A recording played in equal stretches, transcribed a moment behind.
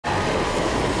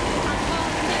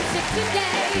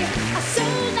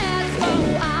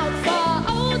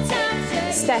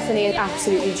Stephanie had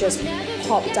absolutely just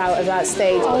popped out of that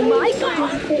stage. Oh my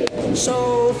God!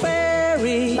 So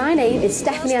very. My name is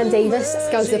Stephanie Ann Davis,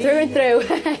 Scouser through and through.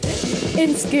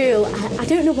 In school, I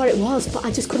don't know what it was, but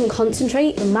I just couldn't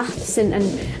concentrate. Maths and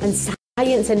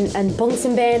science and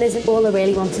Bunsen burners, and all I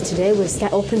really wanted to do was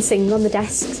get up and sing on the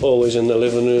desks. Always in the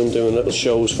living room doing little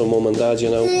shows for mum and dad, you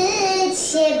know.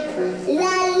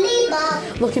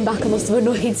 Looking back, I must have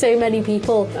annoyed so many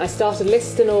people. I started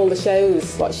listing all the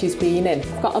shows what she's been in.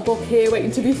 I've got a book here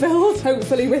waiting to be filled,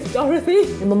 hopefully with Dorothy.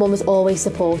 And my mum has always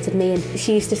supported me, and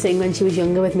she used to sing when she was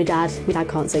younger with my dad. My dad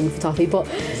can't sing for toffee, but...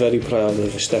 Very proud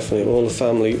of Stephanie, all the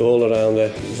family, all around her,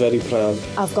 very proud.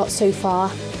 I've got so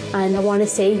far, and I want to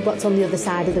see what's on the other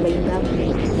side of the rainbow.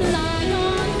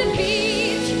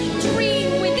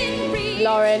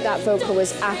 Lauren, that vocal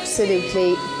was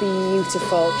absolutely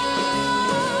beautiful.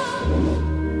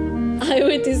 I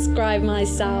would describe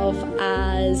myself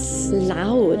as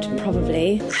loud,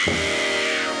 probably.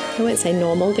 I won't say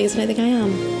normal because I don't think I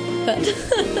am, but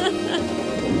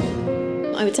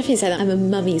I would definitely say that I'm a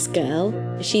mummy's girl.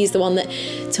 She's the one that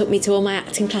took me to all my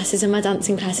acting classes and my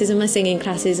dancing classes and my singing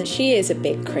classes. She is a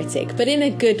big critic, but in a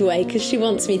good way, because she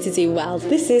wants me to do well.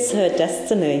 This is her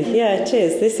destiny. Yeah, it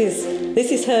is.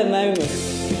 This is her moment.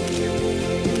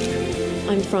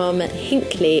 I'm from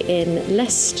Hinckley in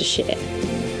Leicestershire.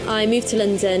 I moved to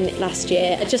London last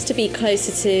year just to be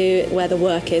closer to where the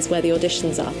work is, where the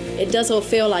auditions are. It does all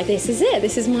feel like this is it,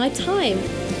 this is my time.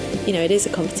 You know, it is a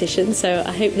competition, so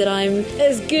I hope that I'm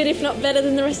as good, if not better,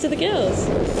 than the rest of the girls.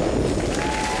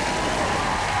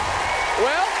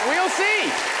 Well, we'll see.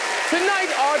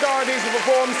 Tonight, our Dorothies will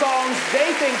perform songs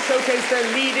they think showcase their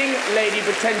leading lady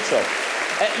potential.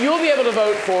 You'll be able to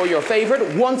vote for your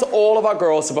favourite once all of our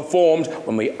girls have performed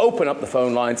when we open up the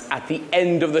phone lines at the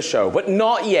end of the show. But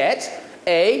not yet.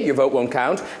 A, your vote won't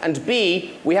count, and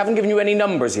B, we haven't given you any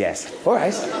numbers yet. All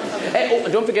right. Oh,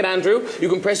 and don't forget, Andrew, you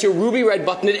can press your ruby red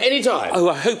button at any time. Oh,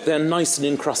 I hope they're nice and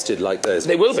encrusted like those.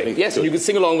 They will be, yes, and you can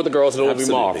sing along with the girls, it'll all be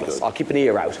Absolutely marvellous. good. I'll keep an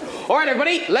ear out. All right,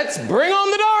 everybody, let's bring on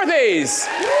the Dorothies.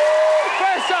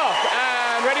 First up,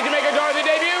 and ready to make her Dorothy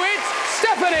debut, it's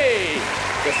Stephanie.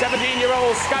 The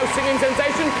 17-year-old Scout singing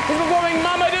sensation is performing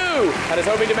Mamadou and is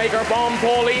hoping to make her mom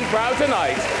Pauline proud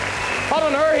tonight. Hot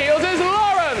on her heels is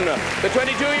Lauren. The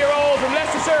 22-year-old from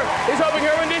Leicestershire is hoping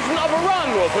her rendition of a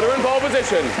run will put her in pole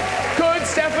position. Could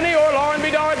Stephanie or Lauren be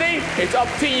Dorothy? It's up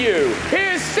to you.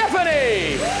 Here's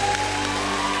Stephanie.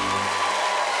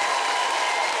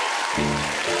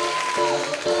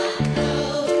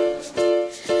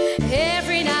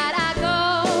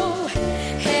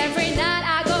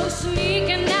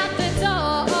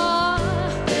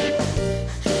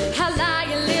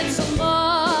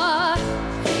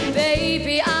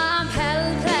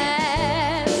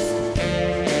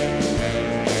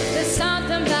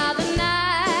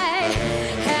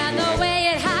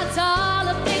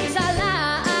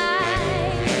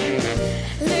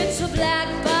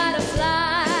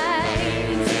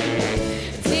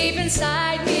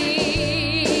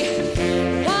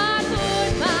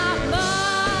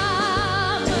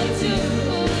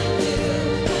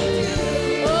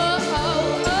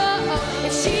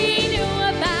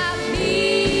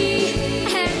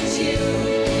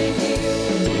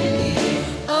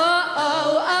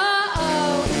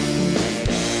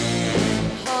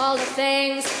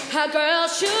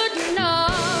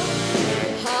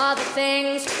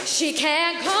 She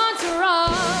can't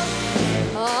control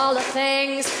all the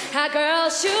things a girl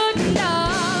should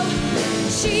know.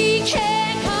 She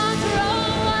can't control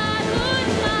what would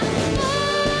my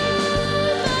mama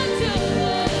do.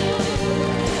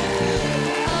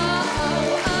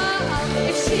 Oh,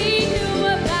 if she knew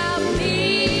about me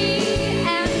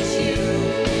and you.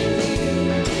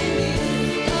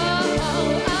 What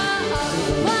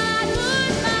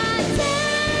would my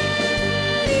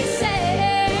daddy say?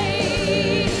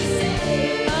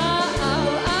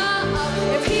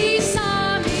 If he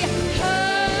saw me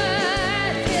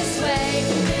hurt this way,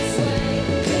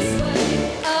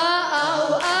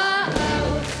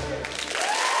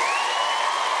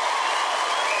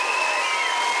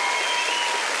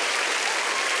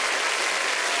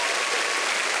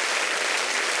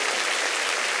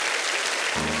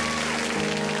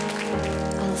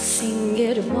 I'll sing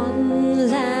it one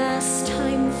last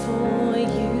time for you.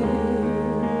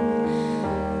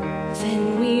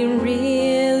 Then we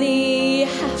really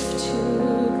have to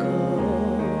go.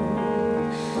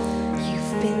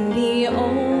 You've been the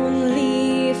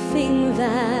only thing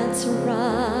that's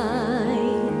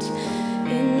right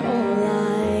in all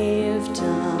I've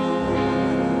done.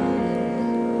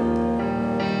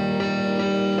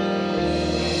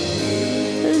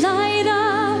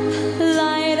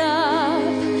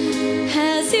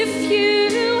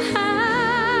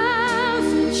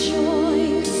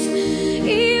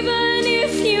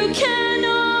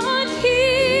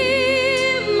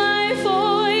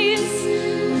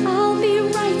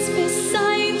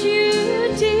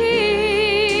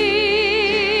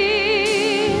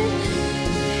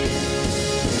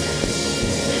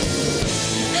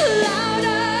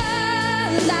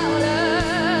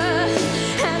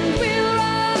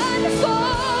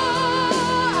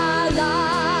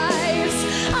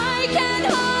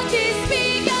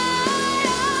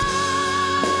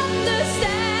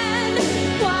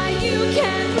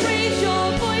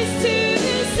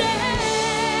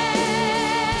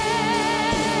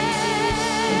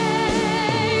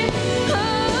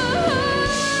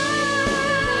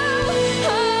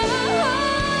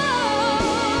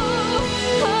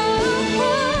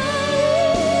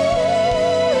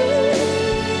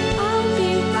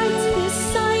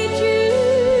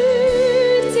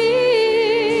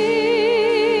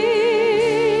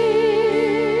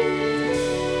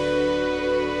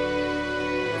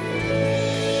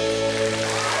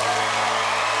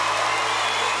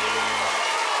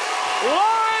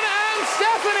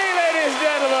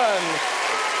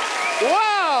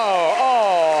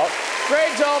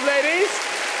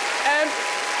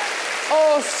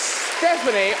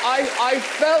 Stephanie, I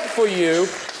felt for you.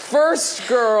 First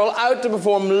girl out to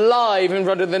perform live in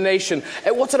front of the nation.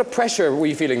 What sort of pressure were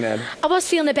you feeling then? I was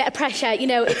feeling a bit of pressure. You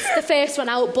know, it's the first one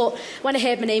out, but when I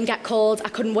heard my name get called, I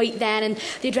couldn't wait then, and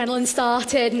the adrenaline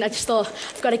started, and I just thought,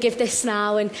 I've got to give this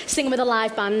now, and singing with a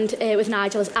live band with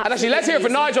Nigel is absolutely And actually, let's hear it for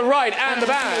Nigel Wright and the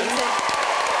band.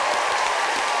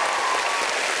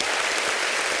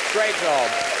 Great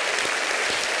job.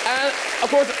 And, of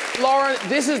course, Lauren,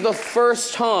 this is the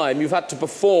first time you've had to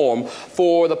perform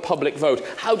for the public vote.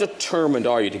 How determined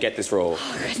are you to get this role?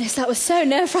 Oh, goodness, that was so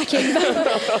nerve-wracking.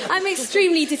 I'm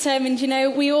extremely determined, you know.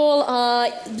 We all are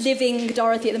living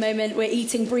Dorothy at the moment. We're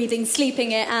eating, breathing,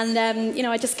 sleeping it. And, you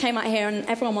know, I just came out here and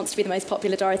everyone wants to be the most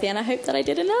popular Dorothy, and I hope that I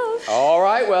did enough. All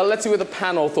right, well, let's see what the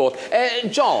panel thought.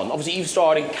 John, obviously you've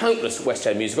starred in countless West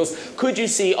End musicals. Could you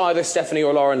see either Stephanie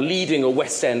or Lauren leading a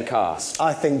West End cast?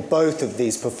 I think both of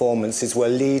these performances were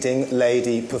leading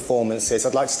lady performances.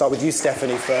 I'd like to start with you,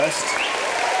 Stephanie, first.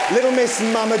 Little Miss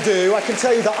Mama Do, I can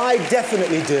tell you that I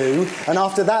definitely do. And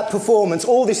after that performance,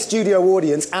 all the studio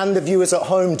audience and the viewers at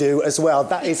home do as well.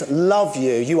 That is love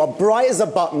you. You are bright as a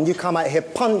button. You come out here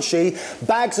punchy,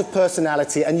 bags of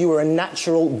personality, and you were a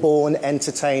natural-born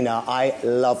entertainer. I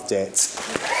loved it.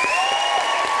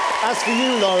 As for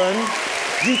you, Lauren,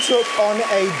 you took on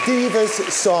a diva's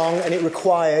song and it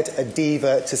required a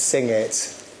diva to sing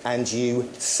it. And you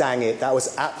sang it. That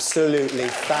was absolutely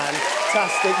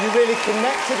fantastic. You really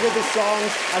connected with the song,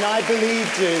 and I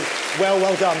believed you.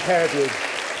 Well done, pair of you.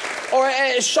 Or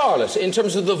Charlotte, in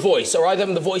terms of the voice, are either of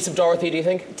them the voice of Dorothy, do you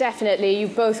think? Definitely.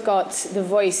 You've both got the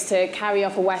voice to carry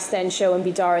off a West End show and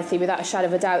be Dorothy without a shadow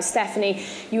of a doubt. Stephanie,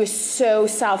 you were so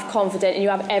self-confident, and you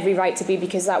have every right to be,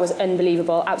 because that was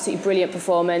unbelievable. Absolutely brilliant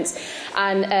performance.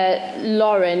 And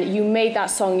Lauren, you made that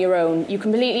song your own. You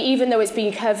completely, even though it's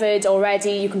been covered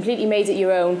already, you completely made it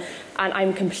your own. And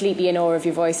I'm completely in awe of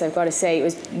your voice, I've got to say. It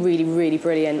was really, really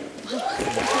brilliant. All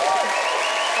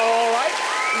right.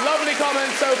 Lovely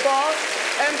comments so far.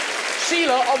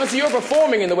 Sheila, obviously you're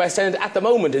performing in the West End at the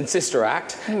moment in Sister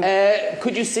Act.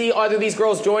 Could you see either of these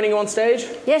girls joining you on stage?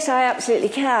 Yes, I absolutely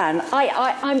can.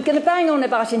 I'm going to bang on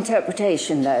about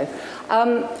interpretation, though.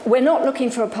 We're not looking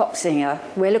for a pop singer.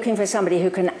 We're looking for somebody who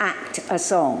can act a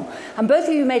song. And both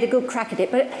of you made a good crack at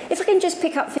it. But if I can just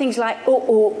pick up things like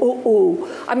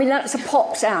I mean, that's a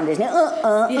pop sound, isn't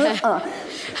it?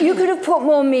 You could have put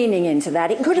more meaning into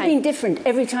that. It could have been different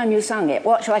every time you sung it.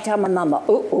 What shall I tell my mama?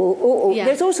 Yeah.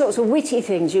 There's all sorts of witty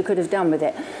things you could have done with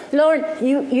it. Lauren,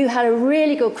 you had a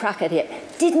really good crack at it.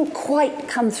 Didn't quite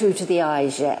come through to the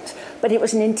eyes yet, but it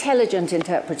was an intelligent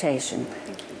interpretation.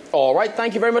 All right,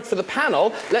 thank you very much for the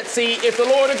panel. Let's see if the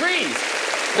Lord agrees.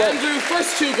 Andrew,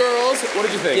 first two girls, what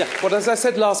did you think? Yeah, well, as I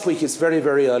said last week, it's very,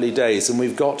 very early days, and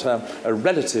we've got a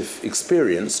relative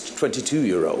experienced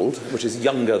 22-year-old, which is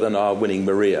younger than our winning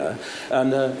Maria,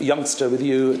 and a youngster with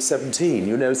you at 17,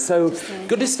 you know, so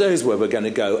goodness knows where we're going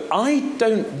to go. I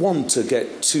don't want to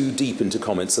get too deep into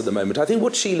comments at the moment. I think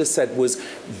what Sheila said was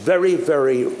very,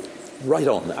 very right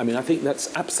on. I mean, I think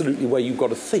that's absolutely where you've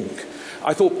got to think.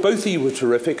 I thought both of you were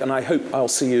terrific, and I hope I'll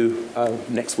see you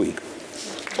next week.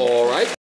 All right.